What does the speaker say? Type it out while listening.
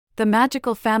The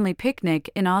Magical Family Picnic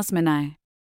in Osmaniye.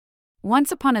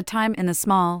 Once upon a time in the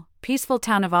small, peaceful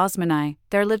town of Osmaniye,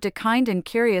 there lived a kind and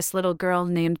curious little girl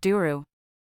named Duru.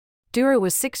 Duru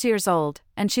was 6 years old,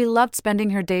 and she loved spending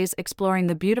her days exploring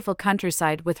the beautiful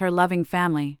countryside with her loving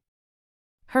family.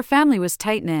 Her family was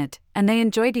tight-knit, and they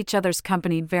enjoyed each other's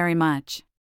company very much.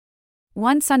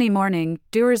 One sunny morning,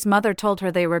 Duru's mother told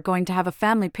her they were going to have a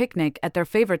family picnic at their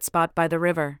favorite spot by the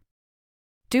river.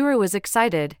 Duru was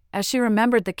excited, as she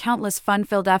remembered the countless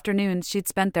fun-filled afternoons she'd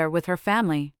spent there with her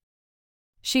family.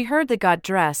 She hurriedly got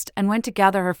dressed and went to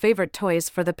gather her favorite toys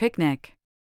for the picnic.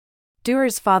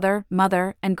 Duru's father,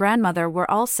 mother, and grandmother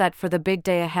were all set for the big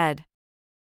day ahead.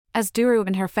 As Duru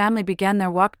and her family began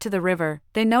their walk to the river,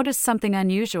 they noticed something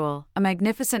unusual, a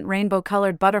magnificent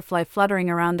rainbow-colored butterfly fluttering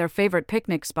around their favorite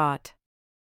picnic spot.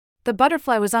 The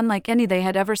butterfly was unlike any they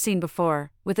had ever seen before,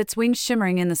 with its wings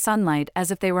shimmering in the sunlight as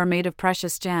if they were made of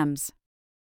precious gems.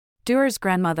 Duru's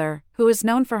grandmother, who was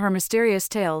known for her mysterious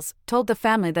tales, told the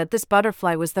family that this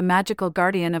butterfly was the magical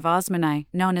guardian of Osmaniye,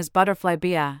 known as Butterfly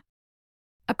Bia.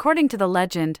 According to the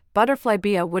legend, Butterfly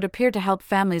Bia would appear to help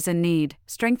families in need,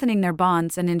 strengthening their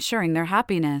bonds and ensuring their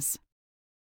happiness.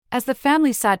 As the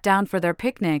family sat down for their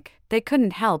picnic, they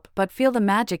couldn't help but feel the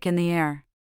magic in the air.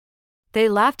 They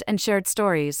laughed and shared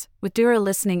stories, with Duru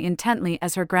listening intently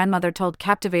as her grandmother told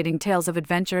captivating tales of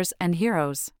adventures and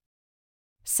heroes.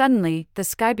 Suddenly, the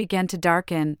sky began to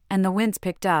darken, and the winds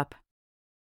picked up.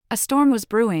 A storm was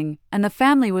brewing, and the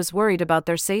family was worried about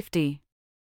their safety.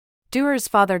 Duru's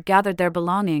father gathered their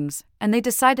belongings, and they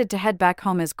decided to head back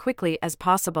home as quickly as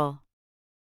possible.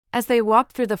 As they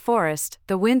walked through the forest,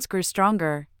 the winds grew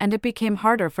stronger, and it became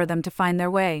harder for them to find their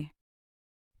way.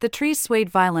 The trees swayed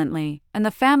violently, and the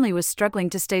family was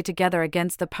struggling to stay together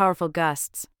against the powerful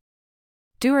gusts.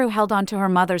 Duru held onto her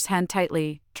mother's hand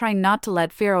tightly, trying not to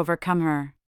let fear overcome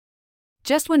her.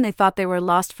 Just when they thought they were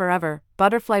lost forever,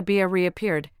 Butterfly Bia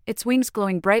reappeared, its wings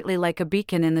glowing brightly like a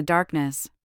beacon in the darkness.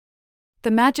 The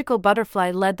magical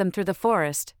butterfly led them through the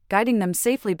forest, guiding them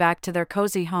safely back to their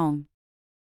cozy home.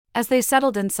 As they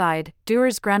settled inside,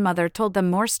 Duru's grandmother told them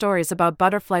more stories about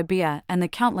Butterfly Bia and the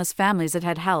countless families it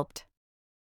had helped.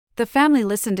 The family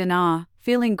listened in awe,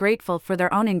 feeling grateful for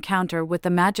their own encounter with the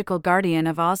magical guardian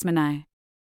of Osmaniye.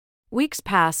 Weeks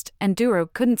passed, and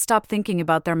Duru couldn't stop thinking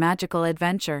about their magical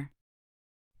adventure.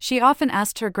 She often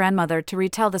asked her grandmother to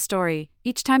retell the story,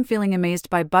 each time feeling amazed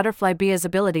by Butterfly Bia's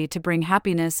ability to bring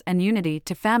happiness and unity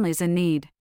to families in need.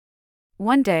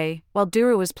 One day, while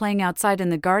Duru was playing outside in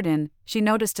the garden, she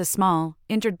noticed a small,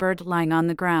 injured bird lying on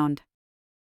the ground.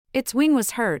 Its wing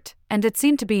was hurt, and it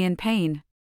seemed to be in pain.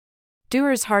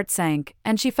 Duru's heart sank,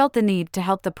 and she felt the need to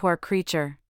help the poor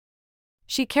creature.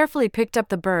 She carefully picked up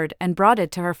the bird and brought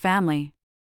it to her family.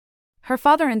 Her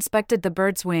father inspected the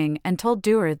bird's wing and told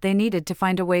Duru they needed to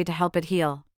find a way to help it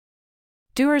heal.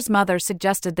 Duru's mother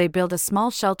suggested they build a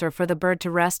small shelter for the bird to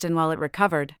rest in while it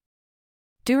recovered.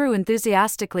 Duru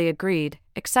enthusiastically agreed,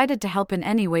 excited to help in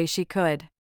any way she could.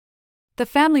 The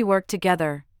family worked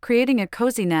together, creating a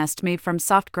cozy nest made from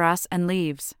soft grass and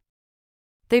leaves.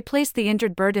 They placed the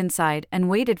injured bird inside and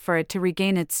waited for it to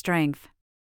regain its strength.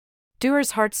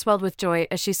 Duru's heart swelled with joy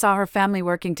as she saw her family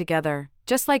working together,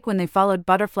 just like when they followed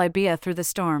Butterfly Bia through the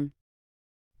storm.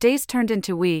 Days turned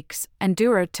into weeks, and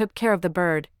Duru took care of the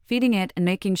bird, feeding it and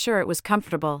making sure it was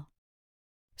comfortable.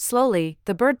 Slowly,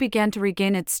 the bird began to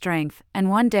regain its strength, and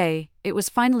one day, it was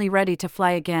finally ready to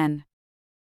fly again.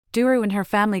 Duru and her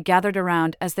family gathered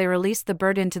around as they released the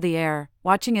bird into the air,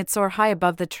 watching it soar high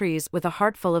above the trees with a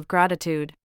heart full of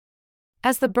gratitude.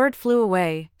 As the bird flew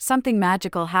away, something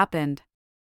magical happened.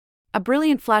 A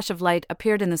brilliant flash of light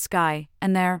appeared in the sky,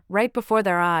 and there, right before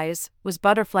their eyes, was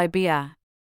Butterfly Bia.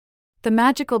 The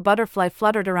magical butterfly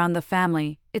fluttered around the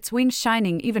family, its wings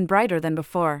shining even brighter than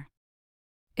before.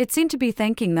 It seemed to be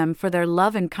thanking them for their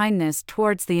love and kindness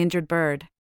towards the injured bird.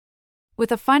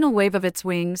 With a final wave of its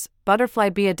wings, Butterfly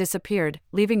Bia disappeared,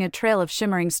 leaving a trail of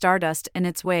shimmering stardust in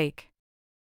its wake.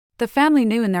 The family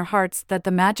knew in their hearts that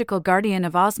the magical guardian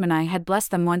of Osmaniye had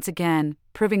blessed them once again,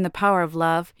 proving the power of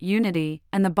love, unity,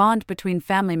 and the bond between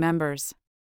family members.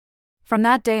 From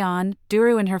that day on,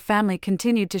 Duru and her family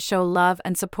continued to show love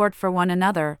and support for one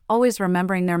another, always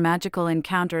remembering their magical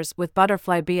encounters with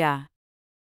Butterfly Bia.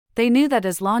 They knew that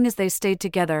as long as they stayed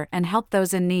together and helped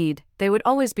those in need, they would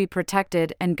always be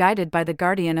protected and guided by the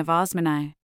guardian of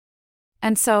Osmaniye.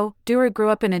 And so, Duru grew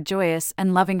up in a joyous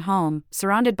and loving home,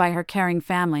 surrounded by her caring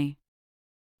family.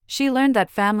 She learned that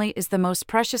family is the most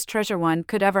precious treasure one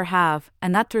could ever have,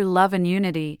 and that through love and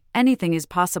unity, anything is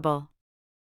possible.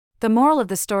 The moral of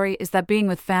the story is that being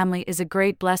with family is a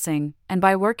great blessing, and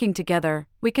by working together,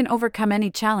 we can overcome any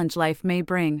challenge life may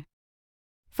bring.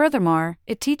 Furthermore,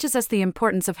 it teaches us the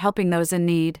importance of helping those in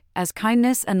need, as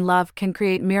kindness and love can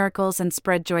create miracles and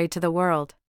spread joy to the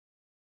world.